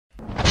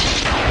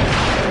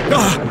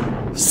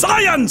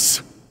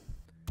Science!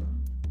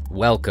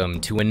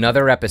 Welcome to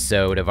another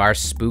episode of our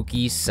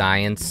spooky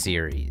science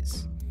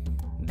series.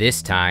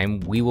 This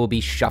time, we will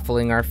be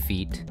shuffling our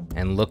feet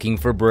and looking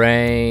for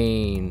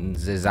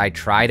brains as I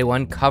try to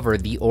uncover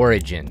the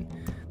origin,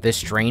 the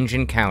strange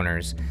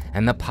encounters,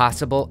 and the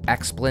possible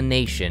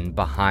explanation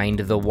behind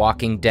the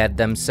Walking Dead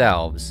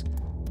themselves,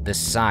 the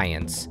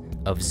science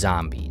of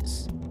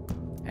zombies.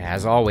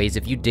 As always,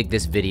 if you dig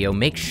this video,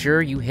 make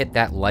sure you hit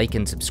that like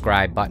and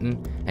subscribe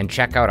button and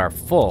check out our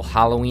full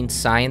Halloween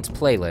science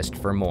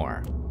playlist for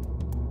more.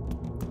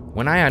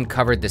 When I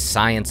uncovered the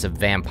science of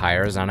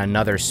vampires on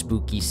another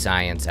spooky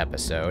science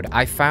episode,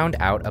 I found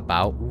out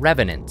about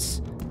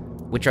revenants,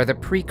 which are the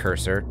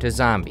precursor to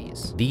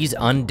zombies. These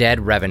undead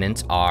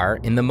revenants are,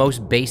 in the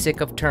most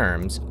basic of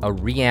terms, a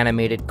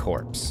reanimated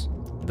corpse.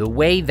 The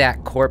way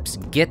that corpse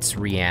gets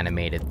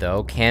reanimated,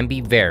 though, can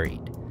be varied.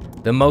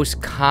 The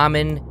most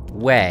common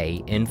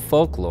way in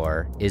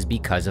folklore is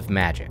because of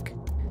magic.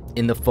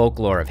 In the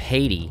folklore of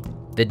Haiti,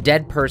 the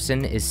dead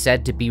person is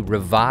said to be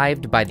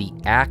revived by the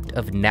act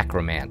of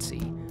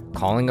necromancy,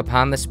 calling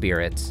upon the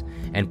spirits,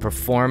 and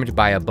performed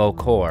by a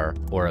bokor,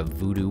 or a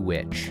voodoo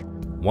witch.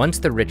 Once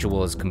the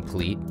ritual is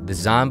complete, the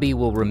zombie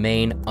will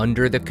remain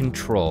under the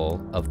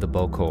control of the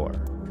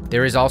bokor.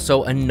 There is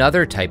also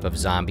another type of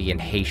zombie in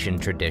Haitian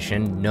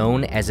tradition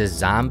known as a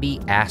zombie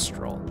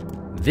astral.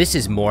 This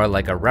is more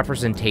like a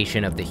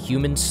representation of the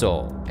human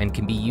soul and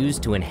can be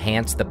used to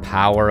enhance the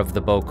power of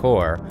the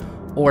bokor,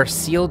 or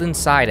sealed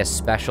inside a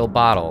special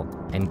bottle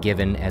and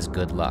given as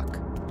good luck.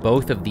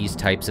 Both of these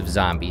types of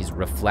zombies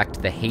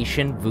reflect the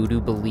Haitian voodoo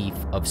belief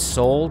of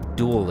soul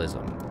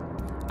dualism,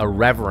 a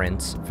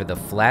reverence for the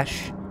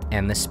flesh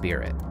and the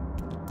spirit.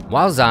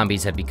 While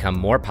zombies have become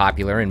more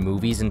popular in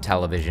movies and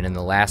television in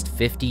the last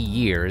 50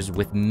 years,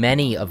 with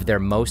many of their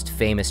most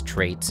famous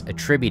traits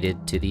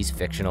attributed to these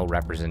fictional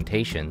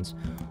representations,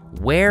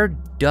 where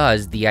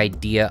does the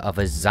idea of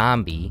a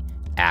zombie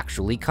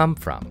actually come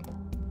from?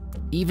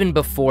 Even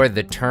before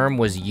the term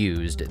was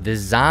used, the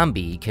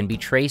zombie can be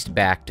traced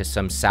back to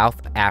some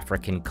South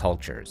African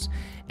cultures.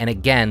 And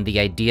again, the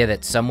idea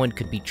that someone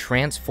could be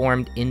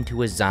transformed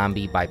into a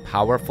zombie by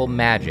powerful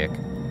magic,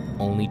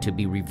 only to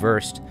be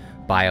reversed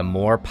by a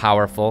more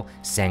powerful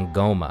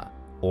sangoma,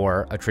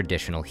 or a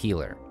traditional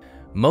healer.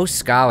 Most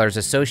scholars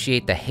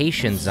associate the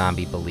Haitian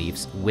zombie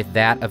beliefs with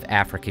that of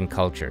African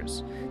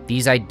cultures,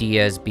 these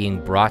ideas being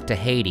brought to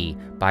Haiti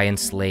by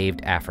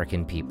enslaved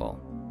African people.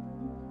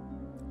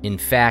 In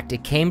fact,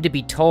 it came to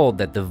be told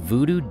that the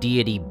voodoo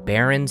deity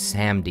Baron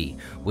Samedi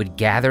would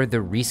gather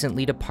the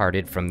recently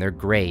departed from their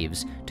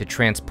graves to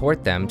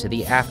transport them to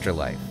the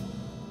afterlife,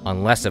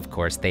 unless, of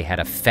course, they had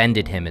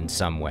offended him in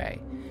some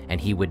way,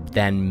 and he would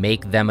then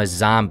make them a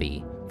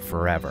zombie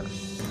forever.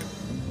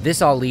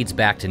 This all leads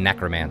back to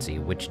necromancy,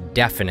 which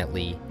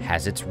definitely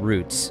has its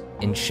roots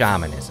in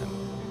shamanism.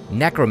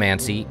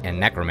 Necromancy and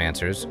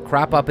necromancers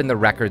crop up in the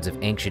records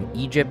of ancient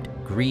Egypt,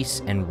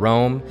 Greece, and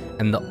Rome,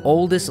 and the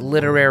oldest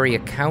literary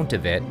account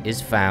of it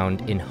is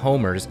found in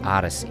Homer's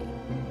Odyssey.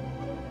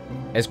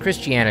 As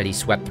Christianity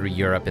swept through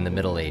Europe in the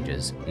Middle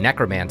Ages,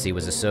 necromancy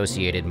was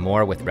associated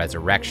more with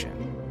resurrection,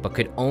 but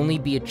could only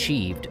be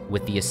achieved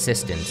with the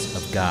assistance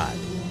of God.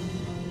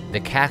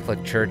 The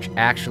Catholic Church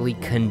actually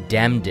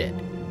condemned it,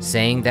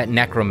 saying that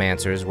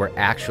necromancers were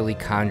actually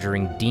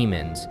conjuring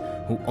demons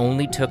who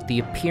only took the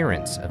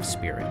appearance of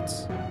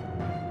spirits.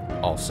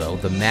 Also,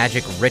 the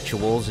magic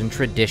rituals and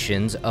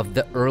traditions of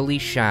the early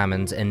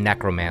shamans and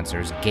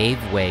necromancers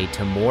gave way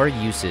to more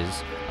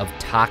uses of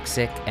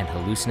toxic and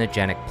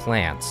hallucinogenic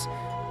plants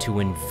to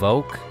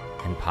invoke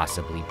and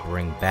possibly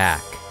bring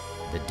back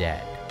the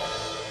dead.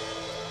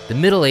 The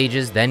Middle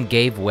Ages then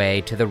gave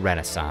way to the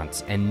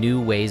Renaissance and new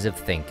ways of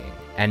thinking,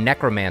 and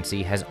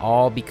necromancy has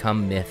all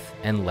become myth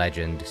and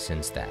legend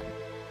since then.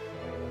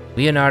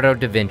 Leonardo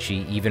da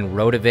Vinci even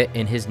wrote of it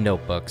in his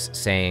notebooks,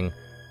 saying,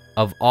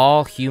 "Of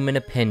all human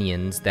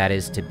opinions, that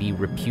is to be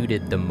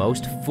reputed the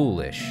most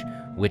foolish,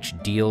 which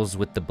deals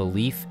with the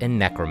belief in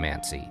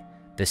necromancy,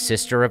 the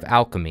sister of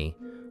alchemy,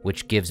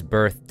 which gives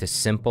birth to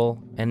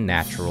simple and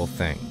natural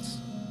things."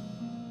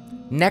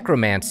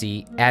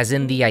 Necromancy, as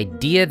in the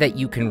idea that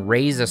you can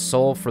raise a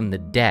soul from the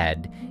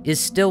dead, is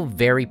still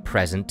very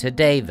present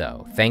today,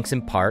 though, thanks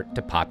in part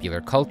to popular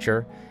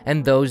culture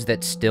and those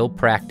that still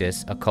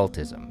practice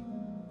occultism.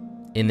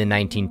 In the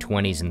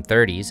 1920s and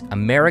 30s,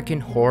 American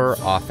horror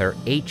author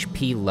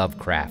H.P.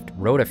 Lovecraft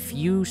wrote a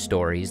few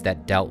stories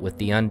that dealt with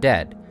the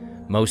undead,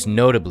 most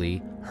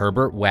notably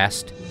Herbert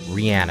West,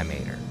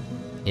 Reanimator.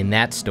 In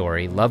that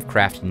story,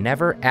 Lovecraft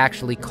never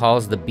actually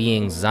calls the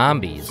beings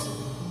zombies,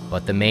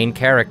 but the main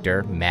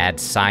character, mad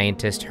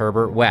scientist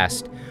Herbert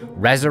West,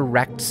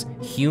 resurrects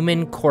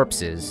human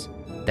corpses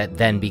that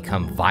then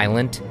become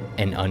violent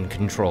and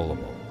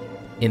uncontrollable.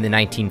 In the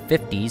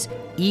 1950s,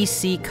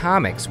 EC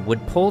Comics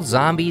would pull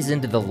zombies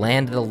into the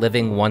land of the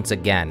living once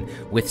again,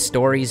 with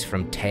stories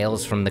from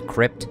Tales from the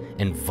Crypt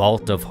and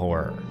Vault of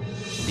Horror.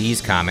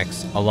 These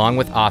comics, along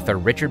with author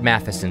Richard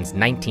Matheson's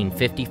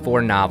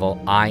 1954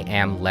 novel I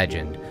Am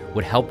Legend,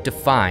 would help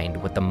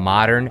define what the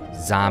modern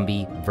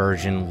zombie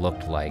version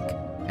looked like,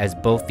 as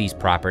both these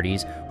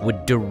properties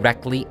would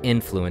directly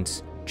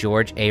influence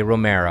George A.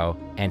 Romero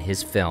and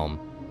his film,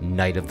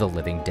 Night of the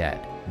Living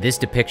Dead. This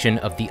depiction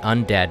of the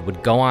undead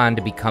would go on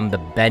to become the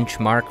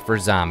benchmark for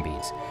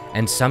zombies,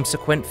 and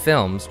subsequent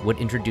films would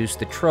introduce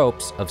the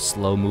tropes of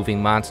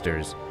slow-moving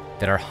monsters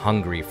that are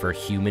hungry for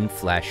human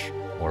flesh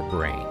or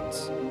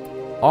brains.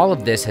 All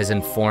of this has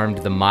informed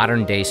the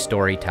modern-day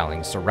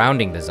storytelling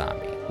surrounding the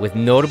zombie, with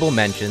notable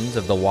mentions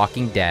of The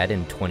Walking Dead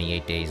and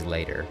 28 Days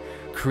Later,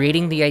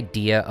 creating the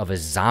idea of a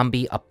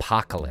zombie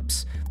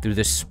apocalypse through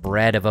the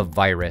spread of a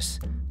virus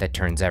that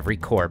turns every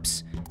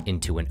corpse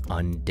into an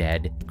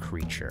undead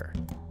creature.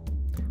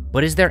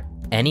 But is there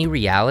any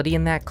reality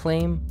in that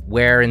claim,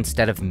 where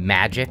instead of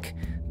magic,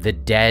 the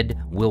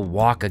dead will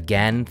walk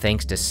again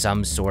thanks to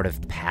some sort of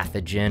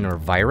pathogen or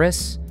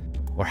virus?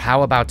 Or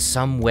how about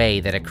some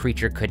way that a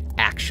creature could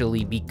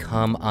actually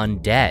become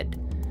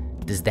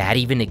undead? Does that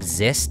even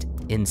exist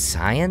in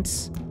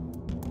science?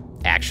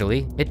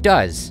 Actually, it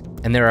does,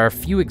 and there are a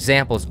few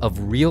examples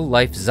of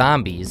real-life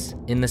zombies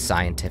in the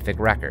scientific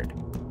record.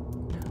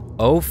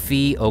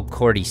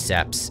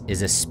 Ophiocordyceps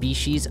is a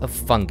species of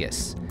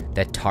fungus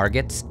that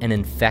targets and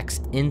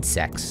infects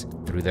insects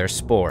through their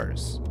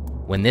spores.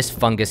 When this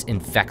fungus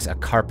infects a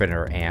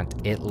carpenter ant,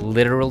 it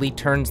literally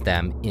turns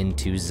them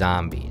into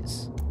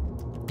zombies.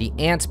 The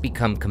ants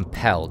become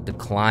compelled to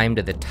climb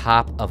to the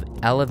top of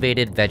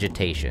elevated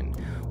vegetation,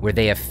 where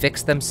they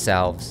affix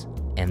themselves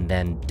and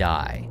then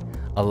die,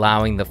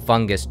 allowing the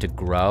fungus to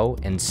grow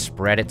and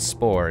spread its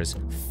spores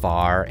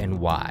far and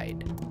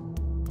wide.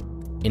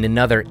 In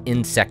another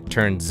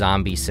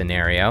insect-turned-zombie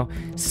scenario,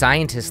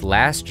 scientists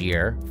last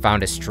year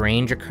found a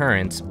strange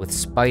occurrence with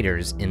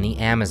spiders in the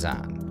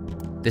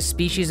Amazon. The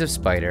species of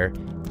spider,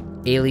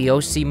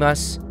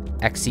 Aleosimus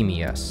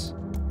eximius,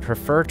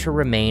 prefer to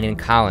remain in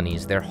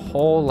colonies their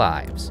whole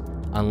lives,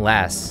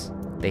 unless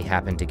they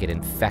happen to get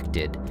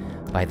infected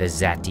by the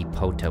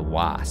Zatipota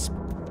wasp.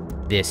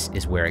 This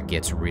is where it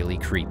gets really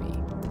creepy.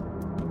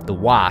 The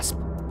wasp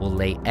will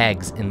lay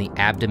eggs in the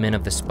abdomen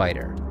of the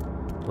spider.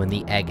 When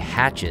the egg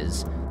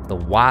hatches, the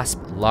wasp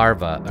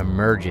larva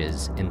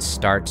emerges and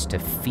starts to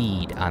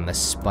feed on the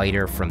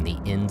spider from the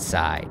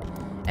inside,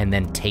 and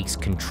then takes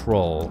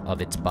control of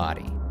its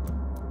body.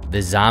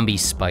 The zombie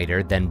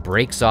spider then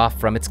breaks off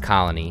from its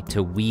colony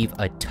to weave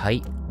a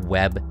tight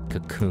web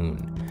cocoon,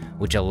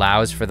 which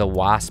allows for the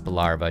wasp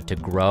larva to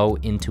grow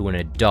into an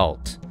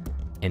adult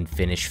and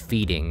finish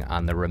feeding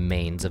on the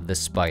remains of the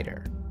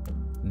spider.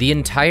 The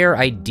entire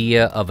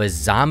idea of a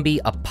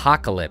zombie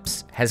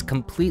apocalypse has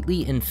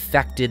completely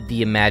infected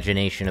the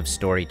imagination of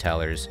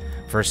storytellers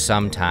for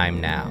some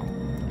time now,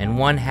 and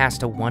one has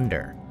to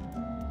wonder,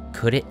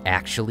 could it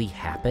actually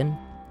happen?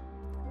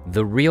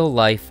 The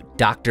real-life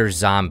Dr.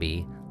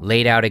 Zombie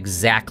laid out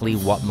exactly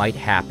what might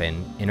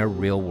happen in a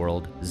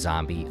real-world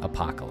zombie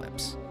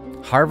apocalypse.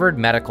 Harvard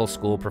Medical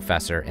School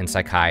professor and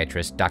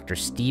psychiatrist Dr.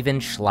 Steven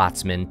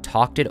Schlotzman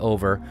talked it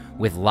over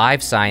with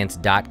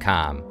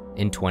LiveScience.com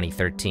in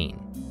 2013.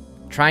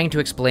 Trying to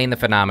explain the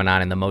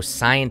phenomenon in the most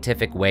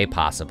scientific way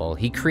possible,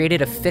 he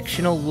created a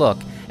fictional look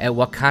at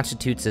what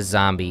constitutes a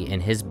zombie in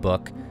his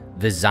book,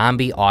 The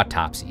Zombie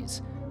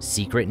Autopsies: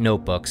 Secret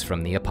Notebooks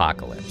from the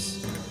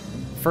Apocalypse.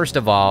 First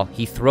of all,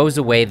 he throws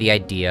away the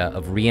idea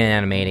of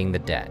reanimating the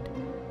dead.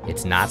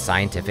 It's not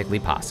scientifically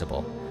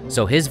possible,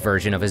 so his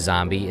version of a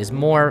zombie is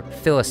more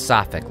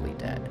philosophically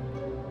dead.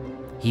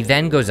 He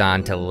then goes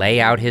on to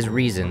lay out his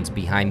reasons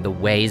behind the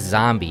way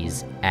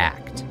zombies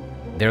act.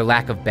 Their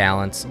lack of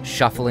balance,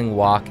 shuffling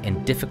walk,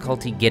 and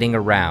difficulty getting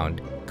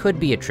around could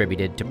be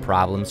attributed to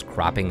problems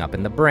cropping up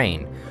in the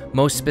brain,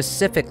 most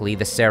specifically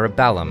the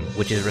cerebellum,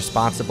 which is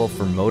responsible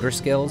for motor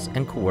skills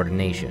and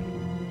coordination.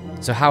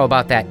 So how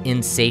about that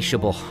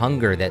insatiable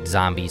hunger that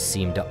zombies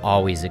seem to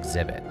always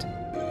exhibit?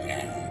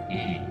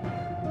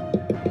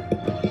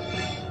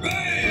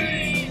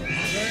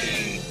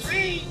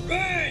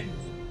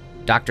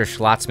 Dr.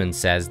 Schlotzman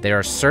says there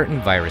are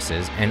certain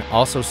viruses and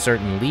also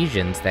certain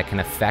lesions that can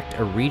affect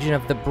a region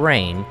of the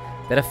brain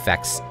that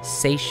affects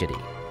satiety,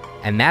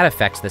 and that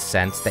affects the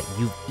sense that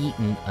you've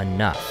eaten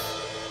enough.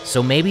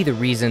 So maybe the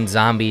reason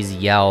zombies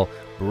yell,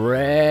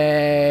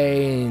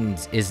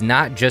 "brains," is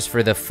not just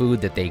for the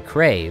food that they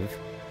crave,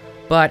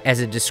 but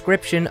as a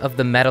description of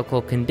the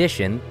medical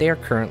condition they are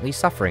currently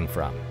suffering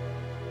from.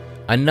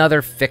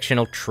 Another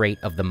fictional trait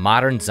of the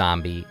modern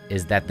zombie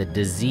is that the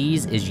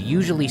disease is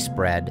usually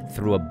spread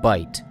through a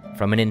bite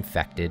from an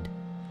infected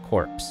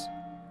corpse.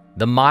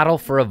 The model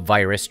for a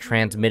virus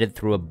transmitted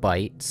through a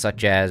bite,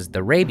 such as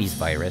the rabies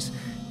virus,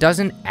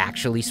 doesn't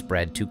actually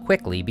spread too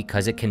quickly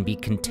because it can be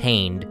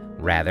contained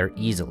rather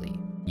easily.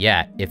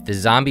 Yet, if the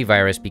zombie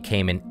virus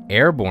became an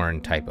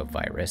airborne type of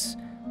virus,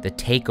 the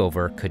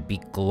takeover could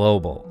be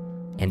global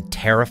and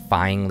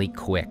terrifyingly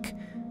quick,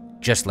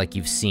 just like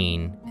you've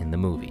seen in the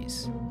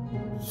movies.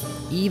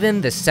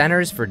 Even the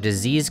Centers for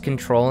Disease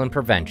Control and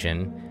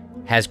Prevention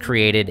has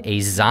created a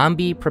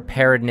zombie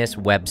preparedness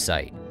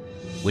website,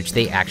 which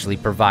they actually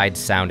provide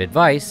sound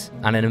advice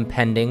on an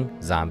impending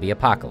zombie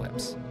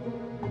apocalypse.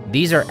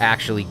 These are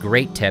actually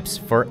great tips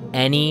for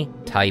any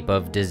type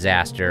of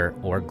disaster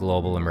or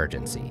global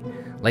emergency,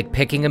 like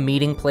picking a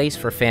meeting place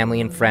for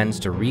family and friends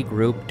to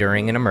regroup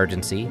during an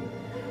emergency,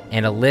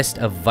 and a list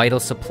of vital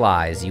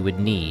supplies you would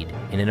need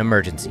in an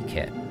emergency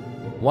kit.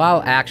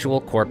 While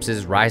actual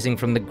corpses rising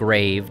from the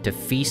grave to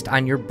feast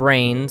on your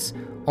brains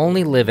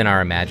only live in our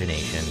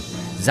imagination,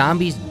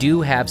 zombies do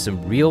have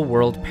some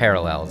real-world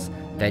parallels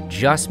that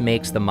just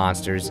makes the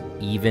monsters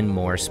even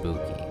more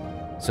spooky.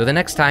 So the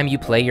next time you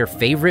play your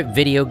favorite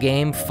video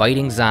game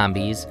fighting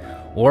zombies,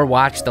 or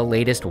watch the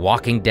latest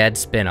Walking Dead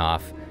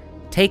spin-off,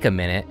 take a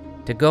minute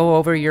to go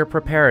over your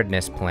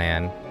preparedness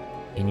plan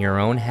in your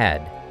own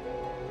head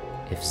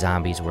if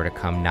zombies were to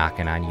come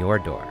knocking on your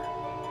door.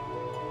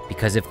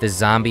 Because if the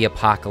zombie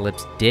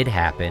apocalypse did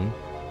happen,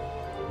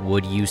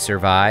 would you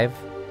survive?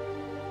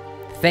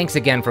 Thanks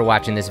again for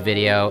watching this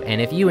video, and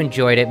if you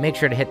enjoyed it, make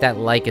sure to hit that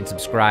like and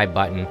subscribe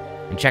button,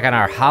 and check out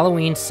our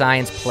Halloween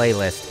Science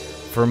playlist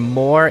for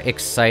more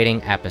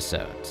exciting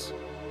episodes.